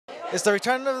It's the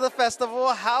return of the festival.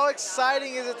 How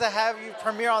exciting is it to have you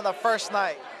premiere on the first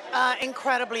night?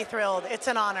 Incredibly thrilled. It's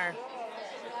an honor.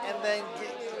 And then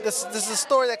this is a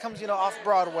story that comes, off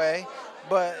Broadway,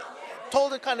 but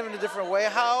told it kind of in a different way.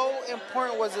 How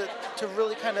important was it to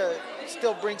really kind of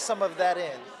still bring some of that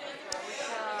in?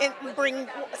 Bring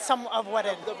some of what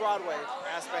in. The Broadway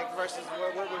aspect versus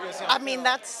what we're going to see on I mean, film.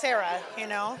 that's Sarah,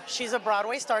 She's a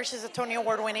Broadway star. She's a Tony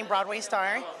Award-winning Broadway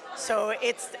star. So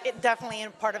it's definitely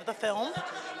a part of the film.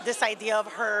 This idea of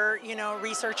her,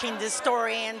 researching this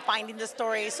story and finding the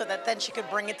story so that then she could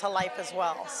bring it to life as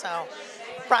well. So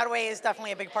Broadway is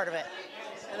definitely a big part of it.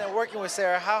 And then working with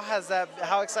Sarah, how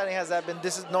exciting has that been?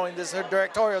 Knowing this is her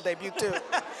directorial debut too.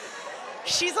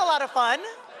 She's a lot of fun.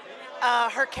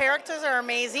 Her characters are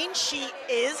amazing. She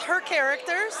is her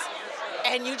characters,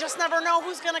 and you just never know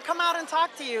who's going to come out and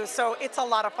talk to you. So it's a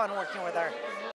lot of fun working with her.